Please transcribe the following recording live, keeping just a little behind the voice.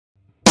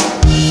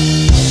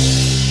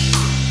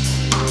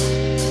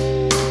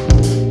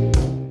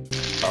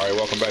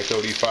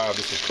X-O-D-5.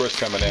 This is Chris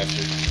coming at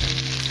you.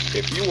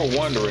 If you were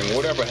wondering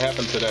whatever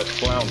happened to that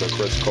flounder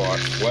Chris caught,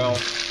 well,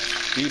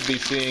 you'd be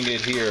seeing it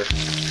here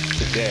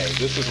today.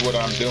 This is what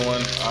I'm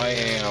doing. I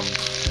am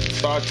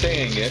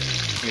sauteing it,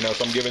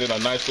 so I'm giving it a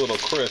nice little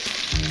crisp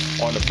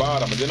on the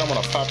bottom, and then I'm going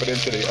to pop it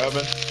into the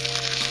oven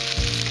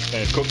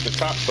and cook the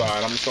top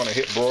side. I'm just going to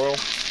hit broil.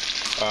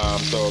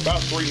 So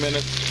about 3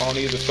 minutes on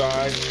either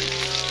side.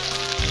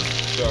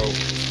 So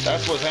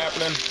that's what's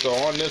happening. So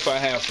on this I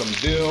have some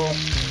dill.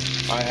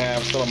 I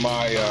have some of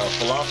my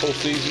falafel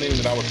seasoning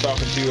that I was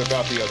talking to you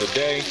about the other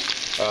day.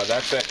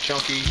 That's that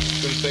chunky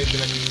sensation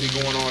that you see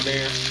going on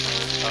there.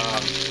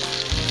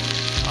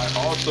 I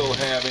also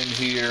have in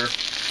here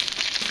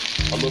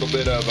a little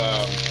bit of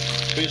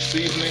fish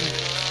seasoning,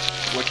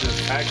 which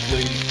is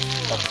actually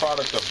a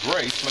product of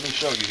Grace. Let me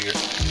show you here.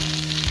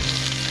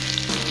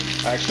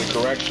 Actually,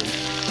 correction.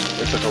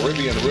 It's a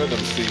Caribbean rhythm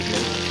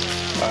seasoning.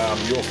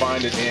 You'll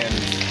find it in,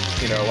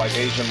 like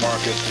Asian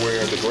markets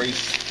where the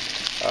Grace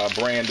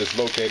brand is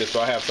located. So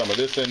I have some of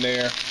this in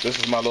there. This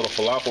is my little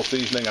falafel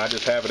seasoning. I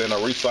just have it in a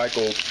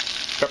recycled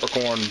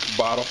peppercorn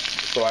bottle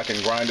so I can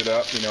grind it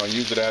up, and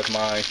use it as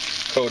my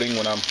coating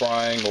when I'm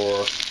frying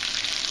or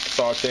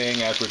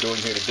sauteing as we're doing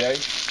here today.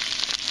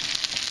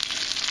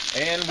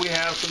 And we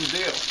have some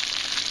dill.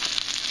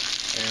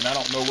 And I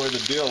don't know where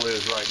the dill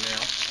is right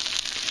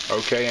now.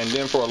 Okay, and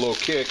then for a little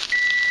kick,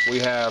 we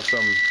have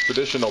some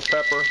traditional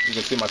pepper. You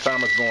can see my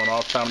timer's going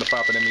off. Time to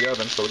pop it in the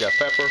oven. So we got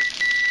pepper.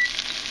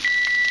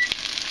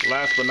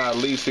 Last but not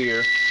least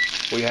here,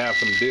 we have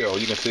some dill.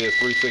 You can see it's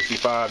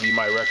 $3.65. You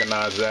might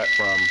recognize that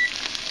from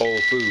Whole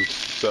Foods.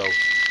 So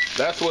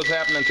that's what's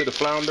happening to the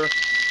flounder.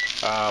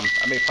 I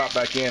may pop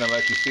back in and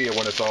let you see it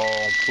when it's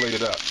all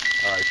plated up.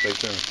 All right, stay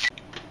tuned.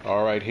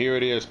 All right, here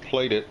it is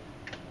plated.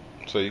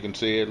 So you can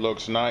see it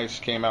looks nice,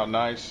 came out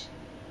nice.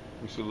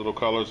 You see little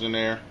colors in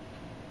there.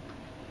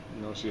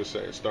 See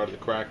it started to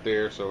crack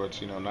there, so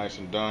it's nice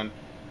and done.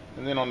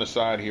 And then on the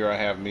side here I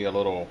have me a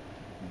little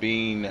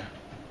bean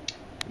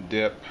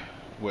dip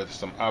with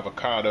some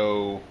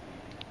avocado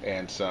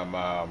and some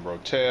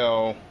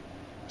rotel,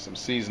 some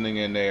seasoning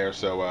in there.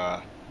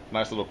 So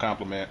nice little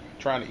compliment.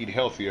 Trying to eat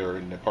healthier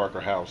in the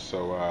Parker house.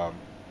 So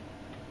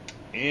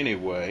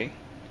anyway,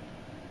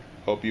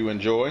 hope you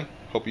enjoy.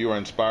 Hope you are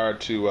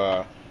inspired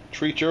to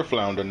treat your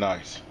flounder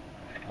nice.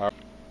 All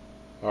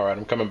right,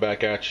 I'm coming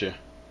back at you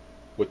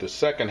with the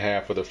second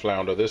half of the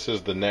flounder. This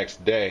is the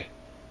next day.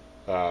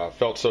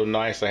 Felt so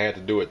nice I had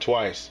to do it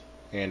twice.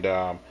 And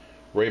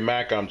Ray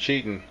Mack, I'm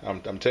cheating.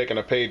 I'm taking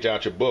a page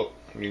out your book.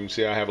 You can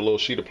see I have a little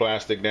sheet of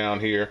plastic down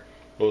here,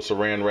 a little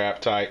saran wrap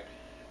type,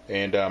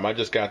 and I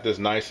just got this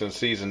nice and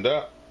seasoned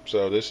up.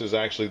 So this is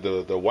actually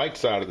the white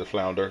side of the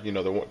flounder,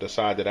 the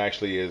side that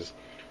actually is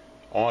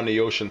on the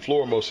ocean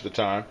floor most of the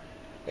time.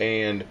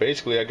 And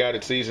basically I got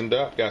it seasoned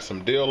up. Got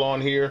some dill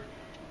on here.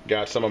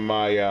 Got some of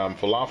my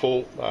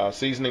falafel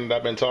seasoning that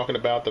I've been talking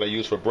about that I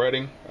use for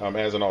breading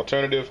as an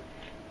alternative.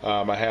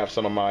 I have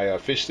some of my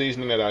fish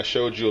seasoning that I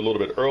showed you a little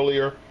bit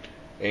earlier,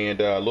 and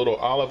a little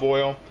olive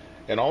oil,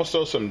 and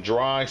also some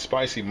dry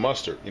spicy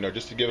mustard,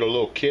 just to give it a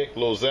little kick, a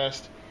little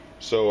zest.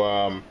 So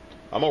I'm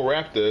gonna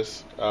wrap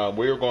this.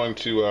 We're going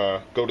to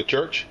go to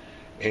church,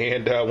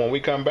 and when we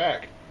come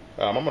back,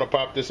 I'm gonna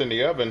pop this in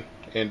the oven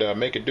and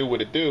make it do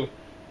what it do.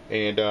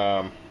 And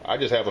I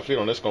just have a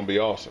feeling it's gonna be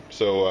awesome.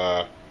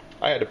 So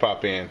I had to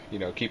pop in,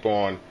 keep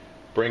on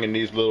bringing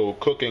these little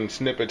cooking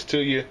snippets to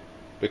you,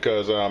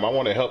 because I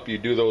want to help you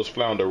do those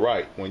flounder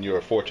right when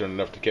you're fortunate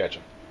enough to catch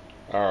them.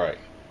 All right,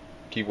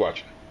 keep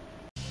watching.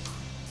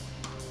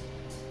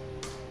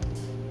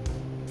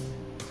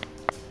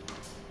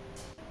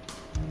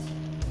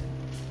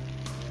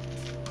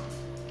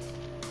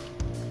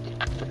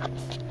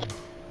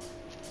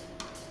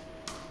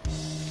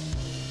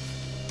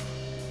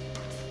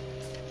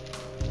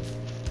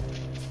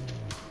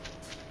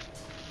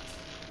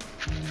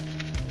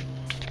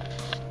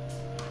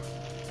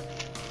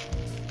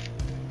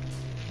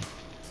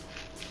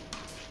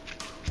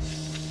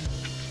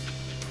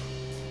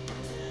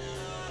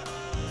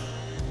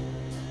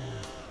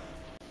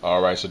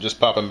 Alright, so just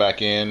popping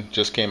back in,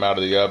 just came out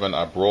of the oven.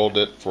 I broiled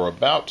it for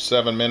about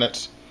 7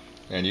 minutes,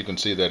 and you can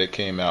see that it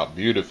came out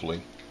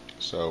beautifully.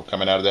 So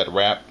coming out of that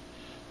wrap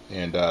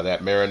and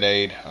that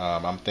marinade,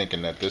 I'm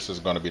thinking that this is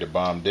going to be the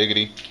bomb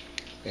diggity.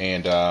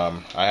 And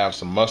I have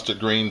some mustard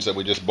greens that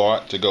we just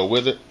bought to go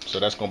with it, so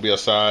that's going to be a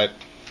side.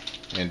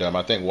 And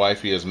I think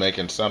wifey is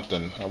making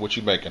something. What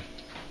you making?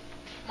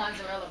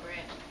 Mozzarella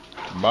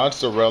bread.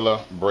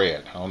 Mozzarella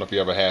bread. I don't know if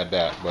you ever had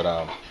that,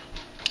 but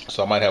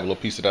so I might have a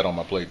little piece of that on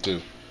my plate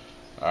too.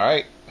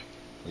 Alright,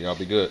 y'all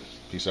be good.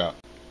 Peace out.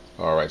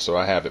 Alright, so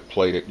I have it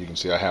plated. You can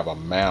see I have a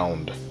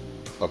mound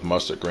of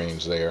mustard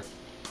greens there,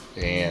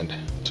 and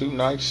two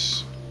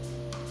nice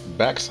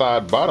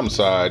backside, bottom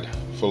side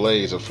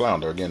fillets of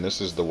flounder. Again, this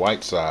is the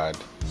white side,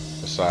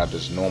 the side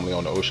that's normally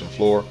on the ocean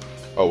floor.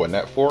 Oh, and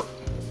that fork,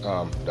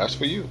 that's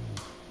for you.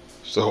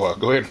 So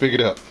go ahead and pick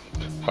it up.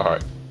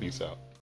 Alright, peace out.